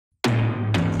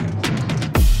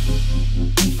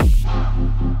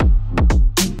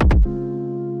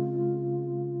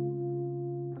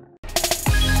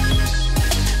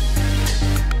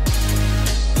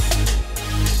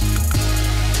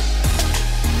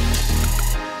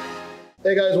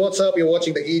Hey guys, what's up? You're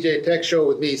watching the EJ Tech Show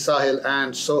with me, Sahil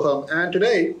and Soham. And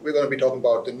today we're going to be talking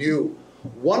about the new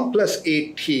OnePlus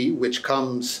 8T, which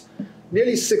comes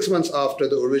nearly 6 months after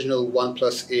the original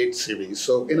OnePlus 8 series.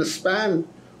 So in a span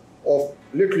of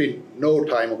literally no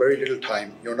time or very little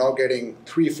time, you're now getting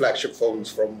 3 flagship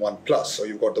phones from OnePlus. So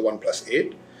you've got the OnePlus 8,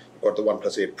 you've got the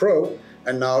OnePlus 8 Pro,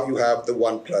 and now you have the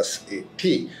OnePlus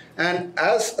 8T. And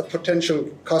as a potential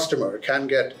customer, it can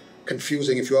get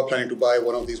confusing if you are planning to buy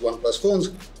one of these OnePlus phones.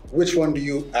 Which one do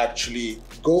you actually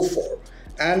go for?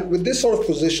 And with this sort of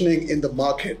positioning in the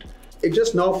market, it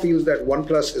just now feels that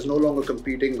OnePlus is no longer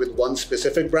competing with one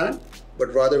specific brand,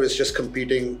 but rather is just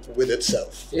competing with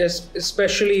itself. Yes,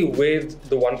 especially with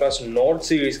the OnePlus Nord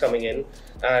series coming in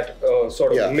at a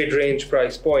sort of mid-range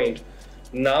price point.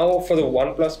 Now for the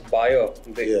OnePlus buyer,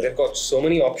 they've got so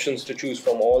many options to choose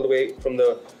from, all the way from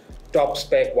the top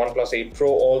spec OnePlus 8 Pro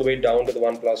all the way down to the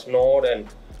OnePlus Nord, and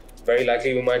very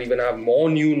likely we might even have more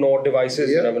new Nord devices,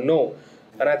 you never know.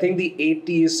 And I think the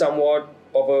 8T is somewhat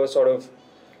of a sort of,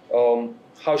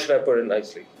 how should I put it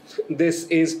nicely? This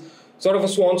is sort of a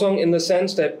swan song in the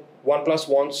sense that OnePlus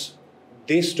wants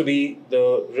this to be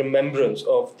the remembrance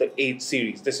of the 8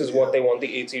 series. This is what they want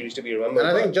the 8 series to be remembered.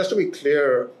 And I think just to be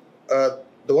clear,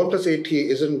 the OnePlus 8T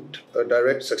isn't a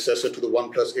direct successor to the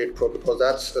OnePlus 8 Pro because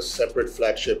that's a separate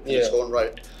flagship in its own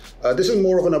right. This is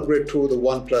more of an upgrade to the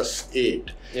OnePlus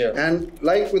 8. And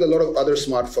like with a lot of other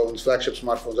smartphones, flagship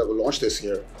smartphones that were launched this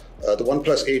year, the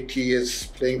OnePlus 8T is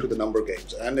playing to the number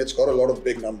games, and it's got a lot of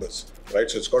big numbers, right?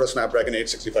 So it's got a Snapdragon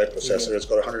 865 processor, it's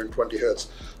got 120 Hz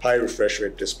high refresh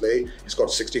rate display, it's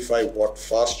got 65 watt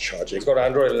fast charging. It's got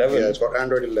Android 11. Yeah, it's got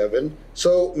Android 11.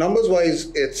 So numbers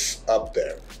wise, it's up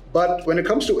there. But when it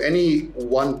comes to any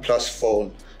OnePlus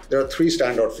phone, there are 3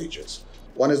 standout features.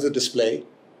 One is the display,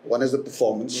 one is the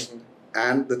performance,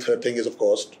 and the third thing is, of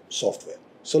course, software.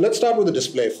 So let's start with the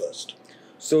display first.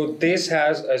 So this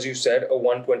has, as you said, a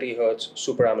 120 Hz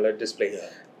Super AMOLED display.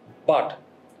 But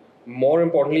more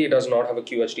importantly, it does not have a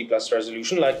QHD Plus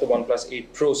resolution like the OnePlus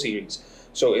 8 Pro series.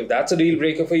 So if that's a deal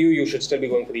breaker for you, you should still be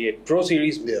going for the 8 Pro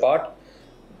series. But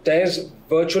there's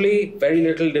virtually very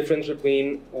little difference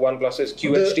between OnePlus's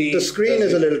QHD. The screen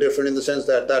is a little different in the sense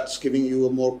that that's giving you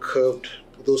a more curved,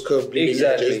 those curved bleeding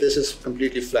edges. This is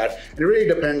completely flat. And it really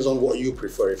depends on what you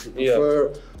prefer. If you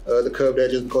prefer the curved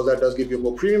edges, because that does give you a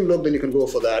more premium look, then you can go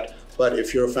for that. But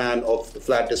if you're a fan of the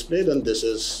flat display, then this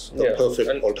is the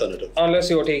perfect alternative. Unless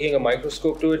you're taking a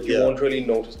microscope to it, you won't really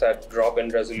notice that drop in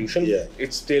resolution.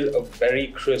 It's still a very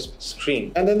crisp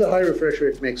screen. And then the high refresh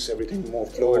rate makes everything more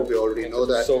fluid. We already know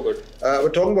that. So good. We're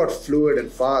talking about fluid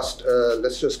and fast.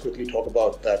 Let's just quickly talk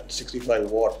about that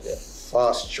 65 watt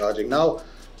fast charging. Now,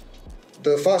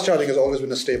 the fast charging has always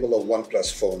been a staple of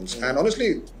OnePlus phones. And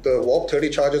honestly, the Warp 30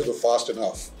 chargers were fast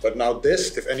enough. But now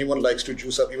this, if anyone likes to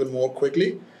juice up even more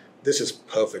quickly, this is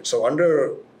perfect. So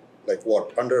under, like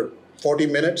what, under 40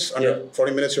 minutes? Under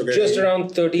 40 minutes you're getting... Just around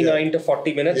 39 to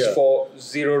 40 minutes for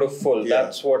 0 to full.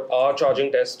 That's what our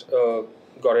charging test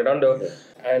got it under.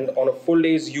 And on a full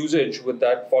day's usage with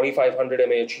that 4500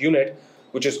 mAh unit,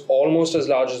 which is almost as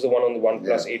large as the one on the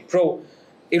OnePlus 8 Pro,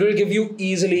 it will give you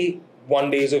easily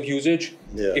 1 day of usage.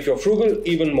 If you're frugal,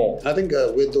 even more. I think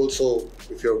with also,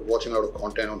 if you're watching a lot of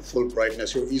content on full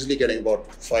brightness, you're easily getting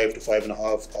about 5 to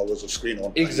 5.5 hours of screen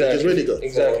on time, which is really good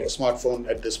for a smartphone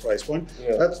at this price point.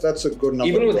 That's a good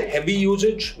number. Even with heavy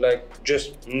usage, like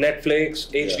just Netflix,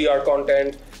 HDR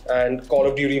content, and Call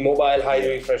of Duty Mobile, high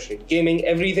refresh rate gaming,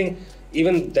 everything,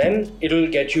 even then it'll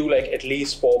get you like at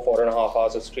least 4.5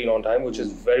 hours of screen on time, which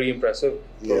is very impressive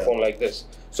for a phone like this.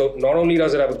 So not only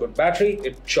does it have a good battery,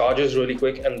 it charges really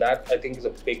quick, and that I think is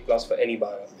a big plus for any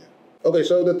buyer. Okay,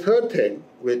 so the third thing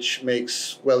which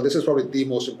makes, well, this is probably the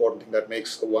most important thing that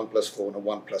makes a OnePlus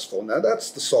phone. Now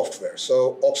that's the software.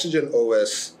 So Oxygen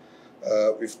OS,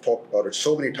 we've talked about it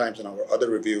so many times in our other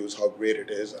reviews, how great it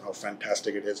is and how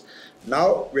fantastic it is.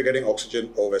 Now we're getting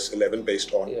Oxygen OS 11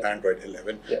 based on Android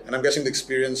 11. And I'm guessing the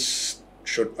experience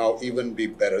should now even be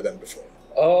better than before.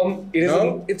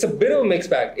 It's a bit of a mixed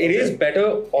bag. It is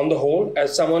better on the whole.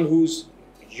 As someone who's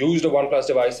used a OnePlus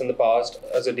device in the past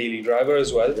as a daily driver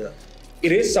as well,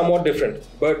 it is somewhat different,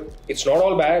 but it's not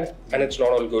all bad and it's not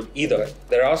all good either.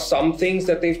 There are some things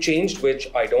that they've changed which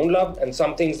I don't love, and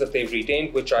some things that they've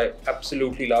retained which I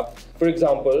absolutely love. For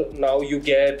example, now you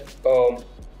get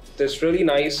this really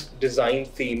nice design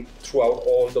theme throughout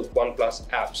all the OnePlus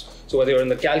apps. So whether you're in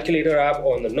the Calculator app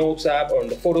or in the Notes app or in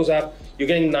the Photos app, you're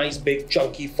getting nice big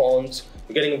chunky fonts.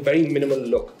 You're getting a very minimal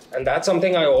look. And that's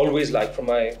something I always like from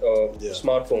my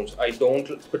smartphones. I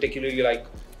don't particularly like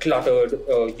cluttered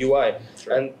UI.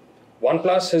 And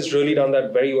OnePlus has really done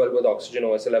that very well with Oxygen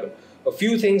OS 11. A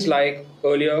few things like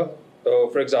earlier,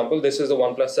 For example, this is the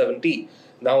OnePlus 7T.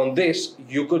 Now on this,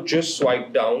 you could just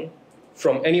swipe down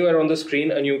from anywhere on the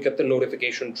screen and you get the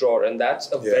notification drawer, and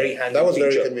that's a very handy feature. That was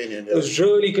very convenient. It was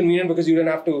really convenient because you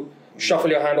didn't have to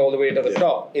shuffle your hand all the way to the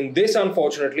top. In this,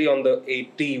 unfortunately, on the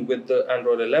 8T with the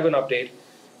Android 11 update,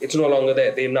 it's no longer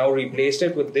there. They've now replaced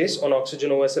it with this on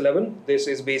Oxygen OS 11. This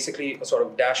is basically a sort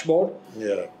of dashboard.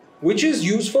 Yeah. Which is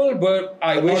useful, but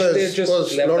I wish they just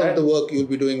left a lot that. of the work you'll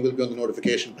be doing will be on the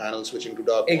notification panel, switching to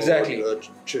dark Exactly. mode,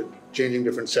 changing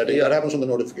different settings. That happens on the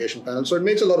notification panel. So it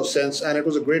makes a lot of sense, and it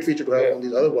was a great feature to have on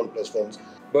these other OnePlus phones.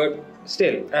 But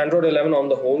still, Android 11 on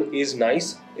the whole is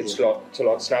nice. It's a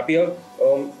lot snappier.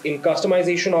 In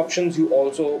customization options, you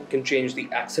also can change the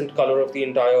accent color of the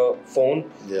entire phone.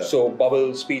 Yeah. So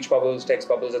bubbles, speech bubbles, text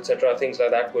bubbles, etc. Things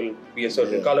like that will be a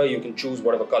certain color. You can choose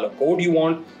whatever color code you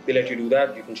want. They let you do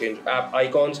that. You can change app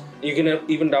icons. You can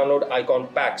even download icon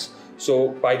packs. So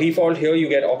by default here, you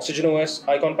get Oxygen OS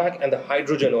icon pack and the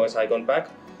Hydrogen OS icon pack.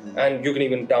 And you can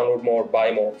even download more,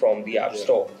 buy more from the App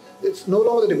Store. It's no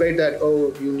longer the debate that,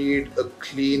 you need a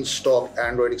clean stock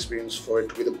Android experience for it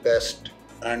to be the best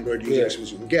Android user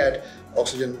experience you can get.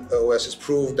 Oxygen OS has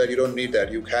proved that you don't need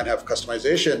that. You can have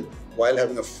customization while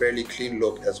having a fairly clean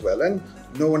look as well. And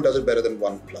no one does it better than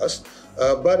OnePlus.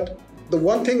 But the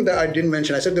one thing that I didn't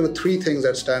mention, I said there were 3 things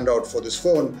that stand out for this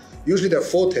phone. Usually there are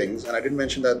 4 things, and I didn't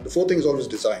mention that the 4th thing is always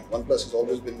design. OnePlus has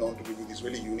always been known to give you these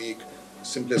really unique,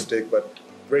 simplistic, but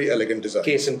very elegant design.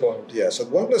 Case in point. Yeah, so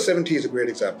the OnePlus 7T is a great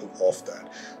example of that.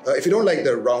 If you don't like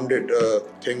the rounded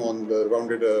thing on the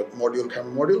rounded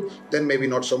camera module, then maybe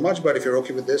not so much. But if you're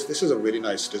okay with this, this is a really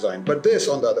nice design. But this,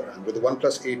 on the other hand, with the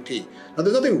OnePlus 8T, now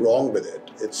there's nothing wrong with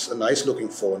it. It's a nice looking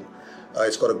phone.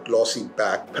 It's got a glossy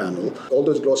back panel.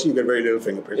 Although it's glossy, you get very little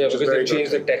fingerprint. Yeah, because they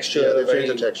changed the texture. Yeah, they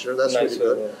changed the texture. That's really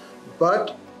good. Yeah.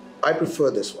 But I prefer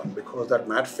this one because that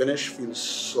matte finish feels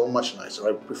so much nicer.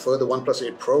 I prefer the OnePlus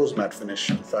 8 Pro's matte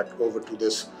finish, in fact, over to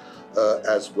this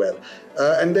as well.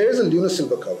 And there is a lunar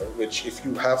silver color, which if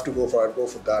you have to go for, I'd go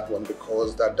for that one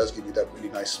because that does give you that really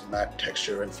nice matte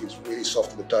texture and feels really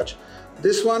soft to the touch.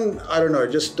 This one, I don't know,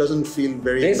 it just doesn't feel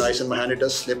very nice in my hand. It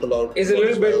does slip a lot. It's a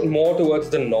little bit more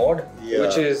towards the nod, Yeah.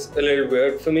 which is a little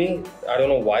weird for me. I don't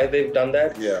know why they've done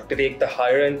that. Yeah. To take the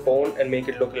higher end phone and make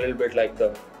it look a little bit like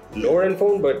the lower end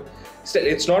phone, but still,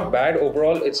 it's not bad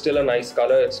overall. It's still a nice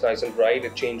color. It's nice and bright.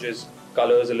 It changes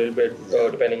colors a little bit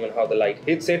depending on how the light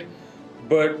hits it.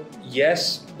 But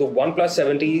yes, the OnePlus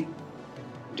 7T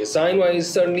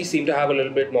design-wise certainly seem to have a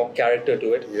little bit more character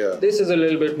to it. Yeah. This is a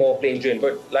little bit more plain Jane.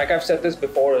 But like I've said this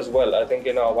before as well, I think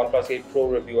in our OnePlus 8 Pro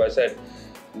review, I said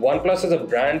OnePlus as a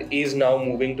brand is now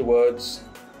moving towards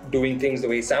doing things the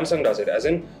way Samsung does it, as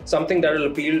in something that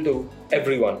will appeal to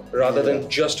everyone rather than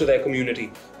just to their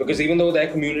community. Because even though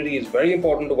their community is very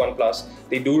important to OnePlus,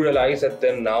 they do realize that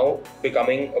they're now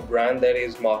becoming a brand that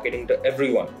is marketing to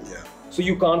everyone. Yeah. So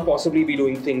you can't possibly be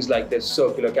doing things like this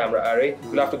circular camera array.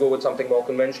 You'll have to go with something more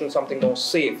conventional, something more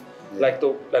safe, like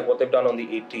what they've done on the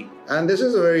 8T. And this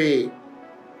is a very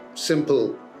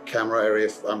simple camera array,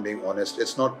 if I'm being honest.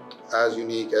 It's not as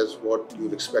unique as what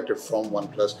you've expected from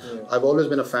OnePlus. I've always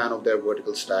been a fan of their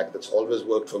vertical stack. That's always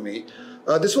worked for me.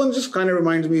 This one just kind of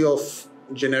reminds me of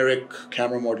generic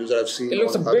camera modules that I've seen. It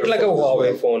looks a bit like a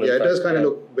Huawei phone. Yeah, it does kind of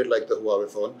look a bit like the Huawei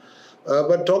phone.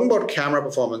 But talking about camera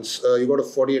performance, you got a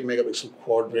 48 megapixel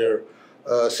quad rear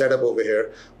setup over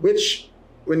here, which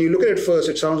when you look at it first,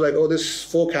 it sounds like, oh, this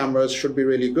 4 cameras should be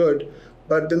really good.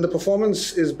 But then the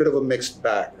performance is a bit of a mixed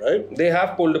bag, right? They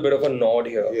have pulled a bit of a nod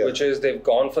here, which is they've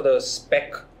gone for the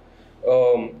spec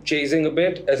chasing a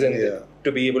bit, as in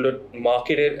to be able to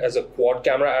market it as a quad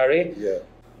camera array. Yeah.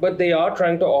 But they are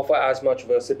trying to offer as much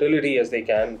versatility as they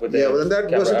can with their but then that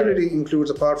versatility array.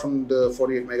 includes, apart from the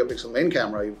 48 megapixel main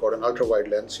camera, you've got an ultra wide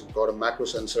lens, you've got a macro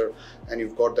sensor, and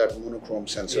you've got that monochrome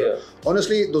sensor.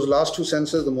 Honestly, those last 2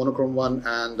 sensors, the monochrome one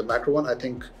and the macro one, I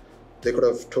think they could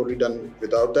have totally done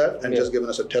without that and just given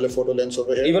us a telephoto lens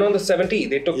over here. Even on the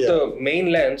 7T, they took the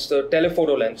main lens, the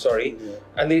telephoto lens,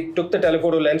 and they took the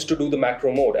telephoto lens to do the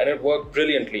macro mode, and it worked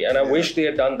brilliantly. And I wish they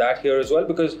had done that here as well,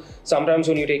 because sometimes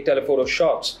when you take telephoto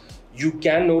shots, you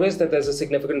can notice that there's a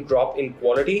significant drop in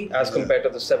quality as compared to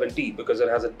the 7T because it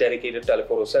has a dedicated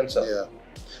telephoto sensor.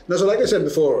 Now, so like I said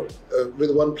before, with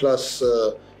OnePlus,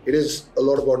 it is a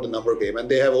lot about the number game, and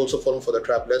they have also fallen for the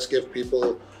trap. Let's give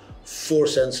people 4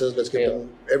 sensors, let's give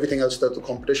them everything else that the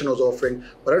competition was offering.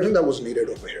 But I don't think that was needed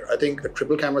over here. I think a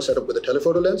triple camera setup with a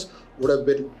telephoto lens would have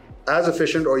been as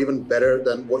efficient or even better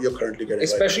than what you're currently getting.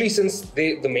 Especially since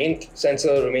the main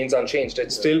sensor remains unchanged.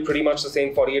 It's still pretty much the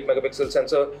same 48 megapixel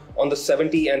sensor on the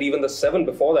 7T and even the 7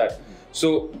 before that.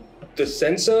 So the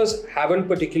sensors haven't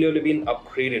particularly been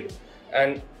upgraded.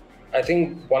 And I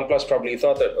think OnePlus probably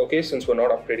thought that, okay, since we're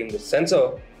not upgrading the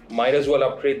sensor, might as well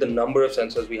upgrade the number of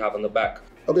sensors we have on the back.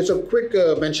 Okay, so quick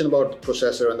mention about the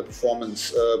processor and the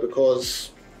performance,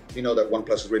 because we know that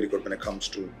OnePlus is really good when it comes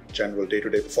to general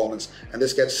day-to-day performance, and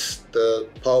this gets the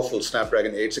powerful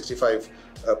Snapdragon 865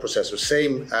 processor,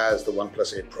 same as the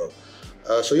OnePlus 8 Pro.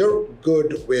 So you're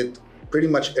good with pretty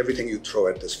much everything you throw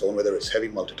at this phone, whether it's heavy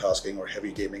multitasking or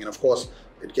heavy gaming. And of course,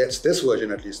 it gets, this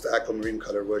version at least, the aquamarine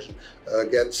color version,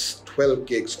 gets 12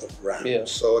 gigs of RAM. Yeah.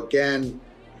 So again,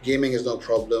 gaming is no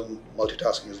problem,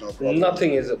 multitasking is no problem.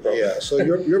 Nothing is a problem. Yeah, so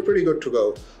you're pretty good to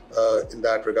go in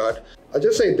that regard. I'll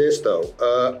just say this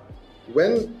though,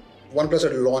 when OnePlus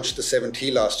had launched the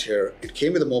 7T last year, it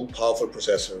came with a more powerful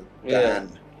processor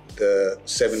than the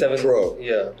 7 Pro.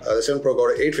 Yeah. The 7 Pro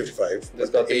got an 855, It's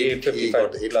but got the the 8T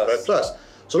got the 855 855 Plus.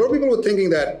 So a lot of people were thinking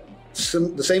that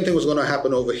the same thing was going to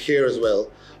happen over here as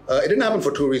well. It didn't happen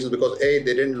for two reasons, because A,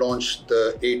 they didn't launch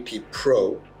the 8T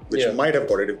Pro, which might have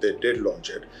got it if they did launch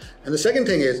it. And the second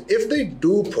thing is, if they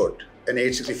do put an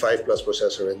 865 Plus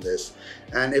processor in this,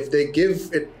 and if they give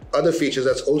it other features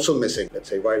that's also missing, let's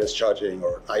say wireless charging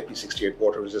or IP68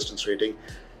 water resistance rating,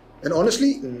 then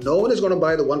honestly, no one is going to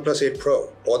buy the OnePlus 8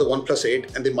 Pro or the OnePlus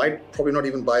 8, and they might probably not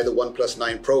even buy the OnePlus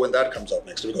 9 Pro when that comes out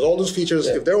next. Because all those features,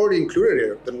 if they're already included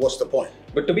here, then what's the point?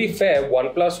 But to be fair,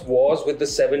 OnePlus was with the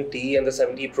 7T and the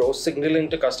 7T Pro signaling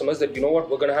to customers that, you know what,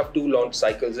 we're going to have 2 launch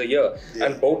cycles a year.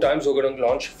 And both times we're going to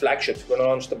launch flagships. We're going to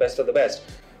launch the best of the best.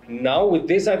 Now with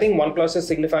this, I think OnePlus is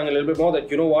signifying a little bit more that,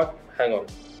 you know what, hang on.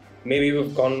 Maybe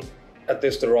we've gone at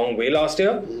this the wrong way last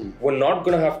year. We're not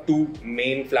going to have 2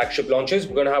 main flagship launches.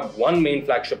 We're going to have 1 main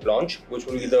flagship launch, which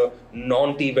will be the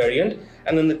non-T variant.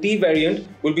 And then the T variant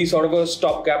will be sort of a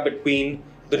stopgap between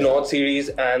the Nord series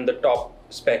and the top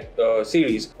spec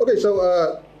series. Okay,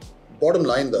 so bottom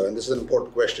line though, and this is an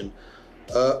important question.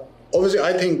 Obviously,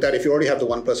 I think that if you already have the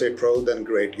OnePlus 8 Pro, then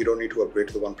great. You don't need to upgrade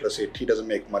to the OnePlus 8T. Doesn't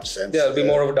make much sense. Yeah, it'll be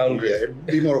more of a downgrade. Yeah, it'd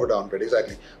be more of a downgrade,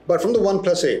 exactly. But from the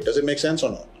OnePlus 8, does it make sense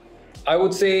or not? I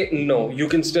would say no. You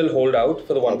can still hold out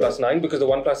for the OnePlus 9 because the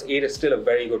OnePlus 8 is still a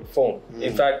very good phone.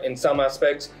 In fact, in some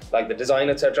aspects, like the design,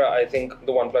 etc., I think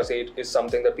the OnePlus 8 is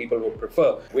something that people would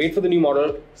prefer. Wait for the new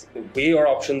model, weigh your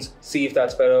options, see if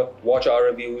that's better, watch our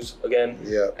reviews again.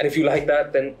 Yeah. And if you like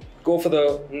that, then go for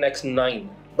the next 9.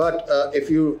 But if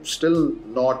you're still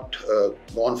not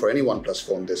gone for any OnePlus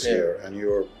phone this year, and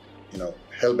you're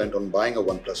hell-bent on buying a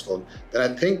OnePlus phone, then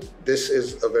I think this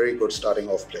is a very good starting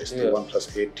off place, the OnePlus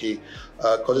 8T,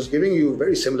 because it's giving you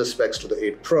very similar specs to the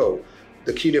 8 Pro.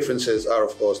 The key differences are,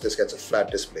 of course, this gets a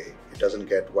flat display, it doesn't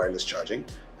get wireless charging,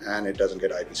 and it doesn't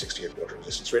get IP68 water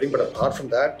resistance rating. But apart from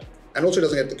that, and also it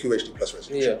doesn't get the QHD plus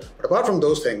resolution. But apart from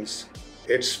those things,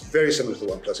 it's very similar to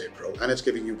the OnePlus 8 Pro, and it's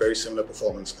giving you very similar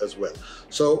performance as well.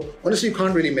 So honestly, you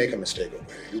can't really make a mistake over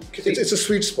here. It's a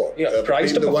sweet spot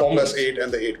price to between the performance. OnePlus 8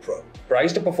 and the 8 Pro.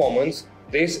 Price to performance,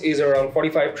 this is around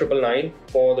 45,999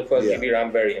 for the 12GB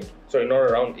RAM variant. Sorry, not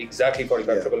around, exactly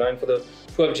 45,999 for the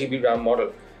 12GB RAM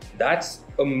model. That's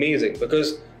amazing,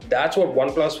 because that's what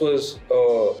OnePlus was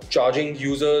charging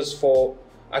users for.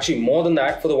 Actually, more than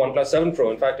that for the OnePlus 7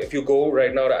 Pro. In fact, if you go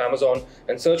right now to Amazon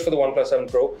and search for the OnePlus 7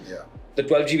 Pro, the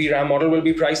 12GB RAM model will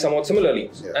be priced somewhat similarly.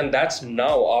 And that's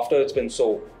now, after it's been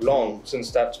so long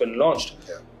since that's been launched.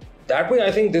 That way,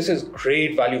 I think this is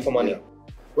great value for money.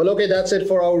 Well, okay, that's it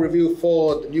for our review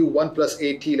for the new OnePlus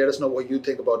 8T. Let us know what you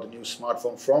think about the new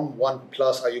smartphone from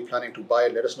OnePlus. Are you planning to buy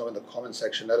it? Let us know in the comment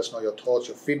section. Let us know your thoughts,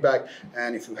 your feedback.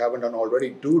 And if you haven't done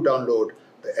already, do download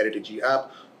the Editor G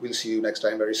app. We'll see you next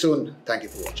time very soon. Thank you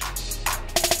for watching.